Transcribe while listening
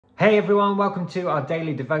Hey everyone, welcome to our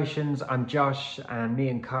daily devotions. I'm Josh and me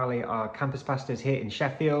and Carly are campus pastors here in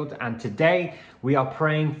Sheffield, and today we are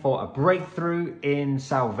praying for a breakthrough in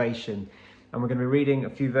salvation. And we're going to be reading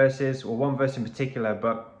a few verses, or one verse in particular,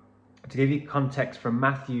 but to give you context from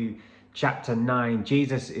Matthew chapter 9,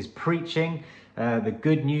 Jesus is preaching the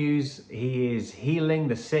good news. He is healing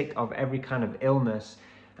the sick of every kind of illness.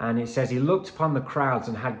 And it says he looked upon the crowds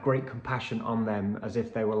and had great compassion on them, as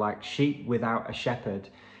if they were like sheep without a shepherd.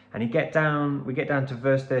 And we get down to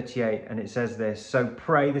verse 38, and it says this: so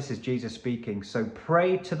pray, this is Jesus speaking, so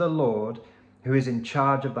pray to the Lord who is in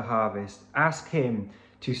charge of the harvest. Ask him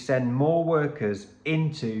to send more workers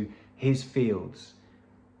into his fields.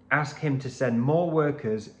 Ask him to send more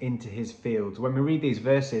workers into his fields. When we read these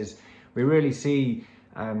verses, we really see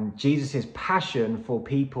Jesus' passion for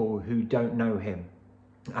people who don't know him,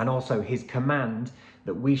 and also his command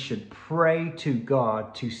that we should pray to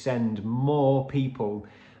God to send more people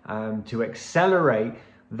to accelerate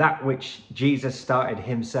that which Jesus started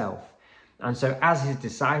himself. And so as his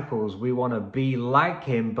disciples, we want to be like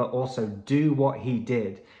him, but also do what he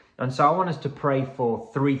did. And so I want us to pray for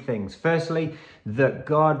three things. Firstly, that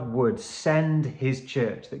God would send his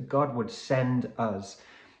church, that God would send us,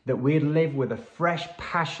 that we'd live with a fresh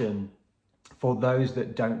passion for those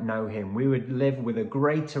that don't know him. We would live with a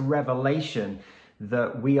greater revelation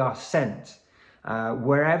that we are sent.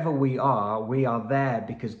 Wherever we are there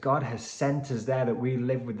because God has sent us there, that we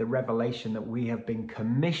live with the revelation that we have been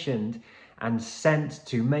commissioned and sent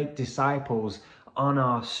to make disciples on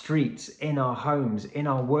our streets, in our homes, in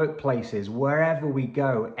our workplaces, wherever we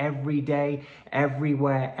go, every day,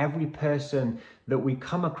 everywhere, every person that we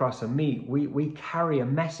come across and meet, we carry a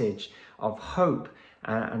message of hope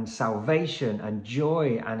and salvation and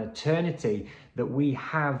joy and eternity that we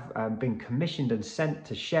have been commissioned and sent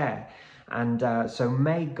to share. And so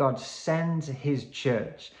may God send his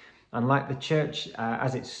church. And like the church,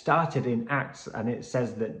 as it started in Acts, and it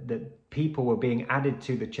says that people were being added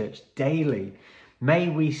to the church daily, may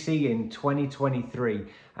we see in 2023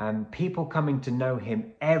 people coming to know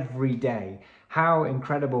him every day. How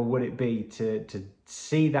incredible would it be to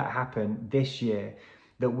see that happen this year,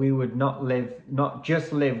 that we would not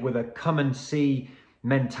just live with a come and see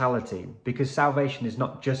mentality, because salvation is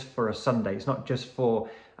not just for a Sunday. It's not just for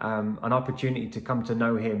an opportunity to come to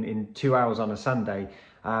know him in 2 hours on a Sunday.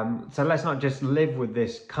 So let's not just live with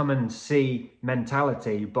this come and see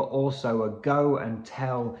mentality, but also a go and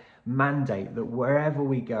tell mandate, that wherever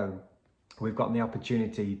we go, we've got the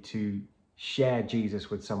opportunity to share Jesus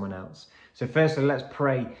with someone else. So firstly, let's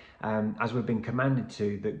pray as we've been commanded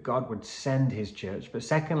to, that God would send his church. But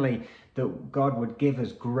secondly, that God would give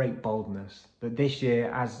us great boldness, that this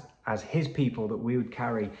year as his people, that we would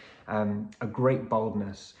carry a great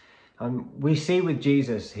boldness. We see with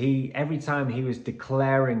Jesus, every time he was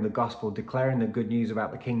declaring the gospel, declaring the good news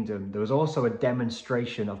about the kingdom, there was also a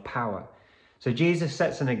demonstration of power. So Jesus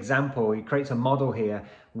sets an example. He creates a model here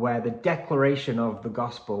where the declaration of the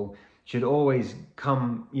gospel should always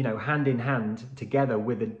come, hand in hand together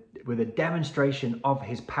with a demonstration of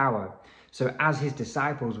his power. So as his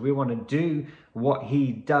disciples, we want to do what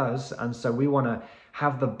he does, and so we want to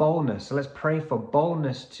have the boldness. So let's pray for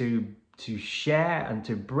boldness to share and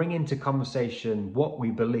to bring into conversation what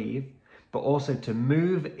we believe, but also to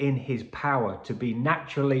move in his power, to be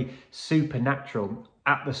naturally supernatural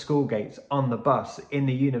at the school gates, on the bus, in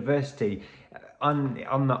the university, on the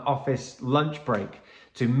office lunch break,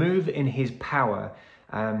 to move in his power,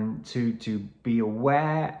 to be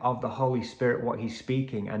aware of the Holy Spirit, what he's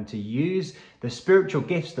speaking, and to use the spiritual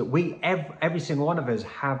gifts that every single one of us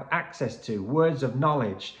have access to, words of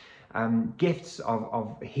knowledge, gifts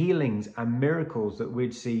of healings and miracles, that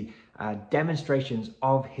we'd see demonstrations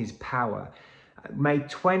of his power. May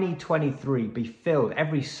 2023 be filled,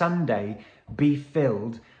 every Sunday be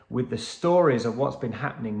filled with the stories of what's been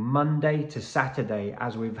happening Monday to Saturday,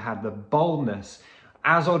 as we've had the boldness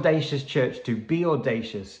as Audacious Church to be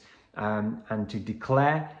audacious and to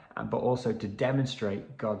declare, but also to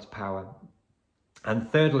demonstrate God's power. And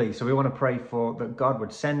thirdly, so we want to pray for that God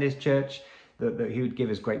would send his church, that he would give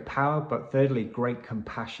us great power, but thirdly, great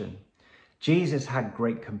compassion. Jesus had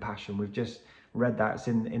great compassion. We've just read that. It's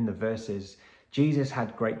in the verses. Jesus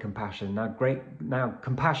had great compassion. Now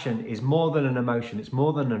compassion is more than an emotion. It's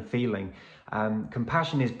more than a feeling.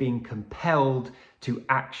 Compassion is being compelled to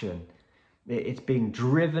action. It's being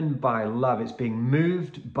driven by love. It's being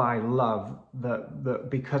moved by love, that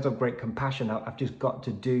because of great compassion, I've just got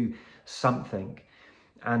to do something.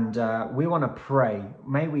 And we want to pray.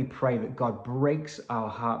 May we pray that God breaks our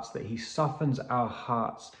hearts, that he softens our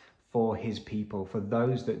hearts for his people, for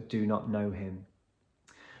those that do not know him.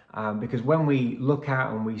 Because when we look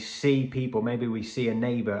out and we see people, maybe we see a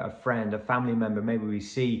neighbor, a friend, a family member, maybe we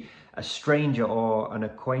see a stranger or an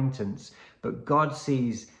acquaintance, but God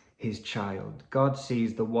sees his child. God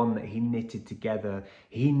sees the one that he knitted together.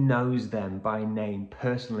 He knows them by name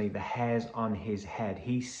personally, the hairs on his head.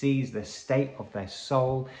 He sees the state of their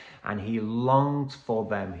soul and he longs for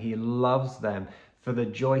them. He loves them. For the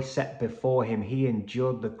joy set before him, he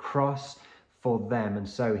endured the cross for them. And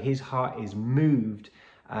so his heart is moved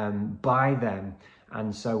by them.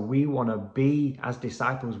 And so we want to be, as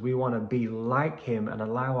disciples, we want to be like him and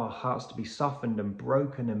allow our hearts to be softened and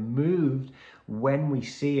broken and moved when we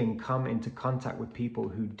see and come into contact with people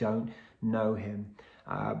who don't know him.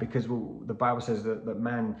 Because the Bible says that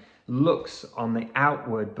man looks on the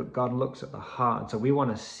outward, but God looks at the heart. And so we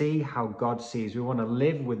want to see how God sees. We want to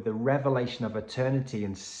live with the revelation of eternity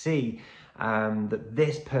and see that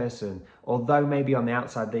this person, although maybe on the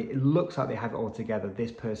outside it looks like they have it all together,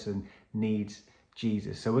 this person needs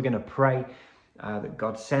Jesus. So we're going to pray that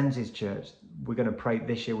God sends his church. We're going to pray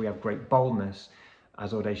this year we have great boldness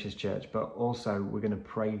as Audacious Church, but also we're going to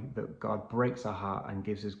pray that God breaks our heart and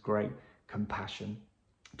gives us great compassion.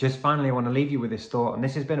 Just finally, I want to leave you with this thought, and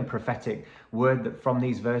this has been a prophetic word that from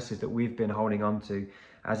these verses that we've been holding on to,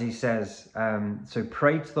 as he says, so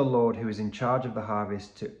pray to the Lord who is in charge of the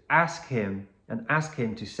harvest to ask him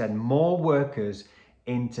to send more workers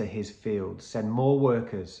into his fields. Send more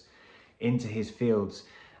workers into his fields.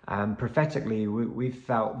 Prophetically, we've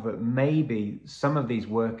felt that maybe some of these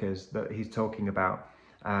workers that he's talking about,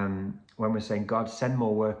 when we're saying, God, send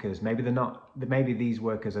more workers, maybe these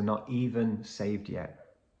workers are not even saved yet.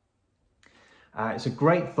 It's a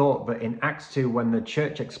great thought that in Acts 2, when the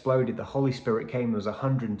church exploded, the Holy Spirit came, there was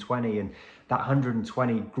 120, and that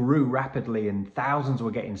 120 grew rapidly, and thousands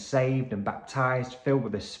were getting saved and baptized, filled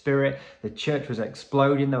with the Spirit. The church was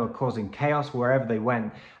exploding. They were causing chaos wherever they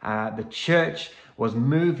went. The church was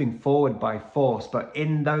moving forward by force. But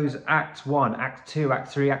in those Acts 1, Acts 2,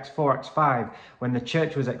 Acts 3, Acts 4, Acts 5, when the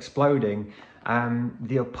church was exploding,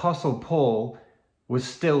 the Apostle Paul was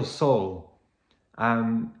still Saul.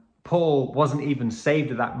 Paul wasn't even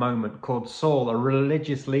saved at that moment, called Saul, a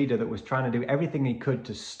religious leader that was trying to do everything he could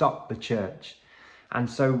to stop the church. And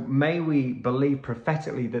so may we believe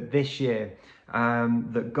prophetically that this year,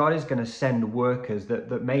 that God is going to send workers,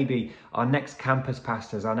 that maybe our next campus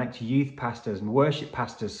pastors, our next youth pastors and worship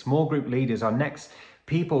pastors, small group leaders, our next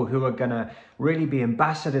people who are going to really be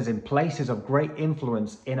ambassadors in places of great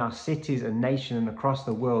influence in our cities and nation and across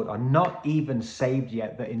the world are not even saved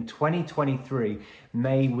yet. That in 2023,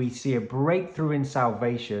 may we see a breakthrough in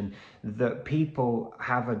salvation, that people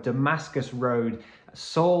have a Damascus Road,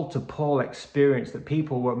 Saul to Paul experience, that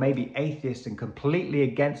people were maybe atheists and completely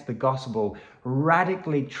against the gospel,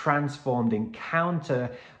 radically transformed encounter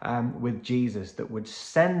with Jesus that would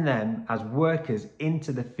send them as workers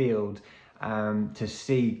into the field to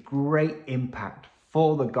see great impact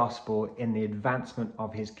for the gospel in the advancement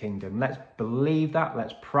of his kingdom. Let's believe that.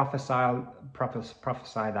 Let's prophesy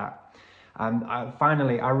that.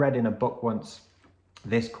 Finally, I read in a book once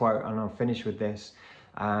this quote, and I'll finish with this,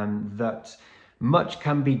 that much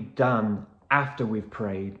can be done after we've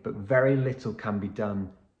prayed, but very little can be done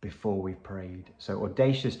before we've prayed. So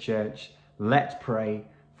Audacious Church, let's pray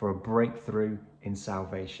for a breakthrough in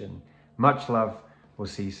salvation. Much love. We'll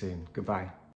see you soon. Goodbye.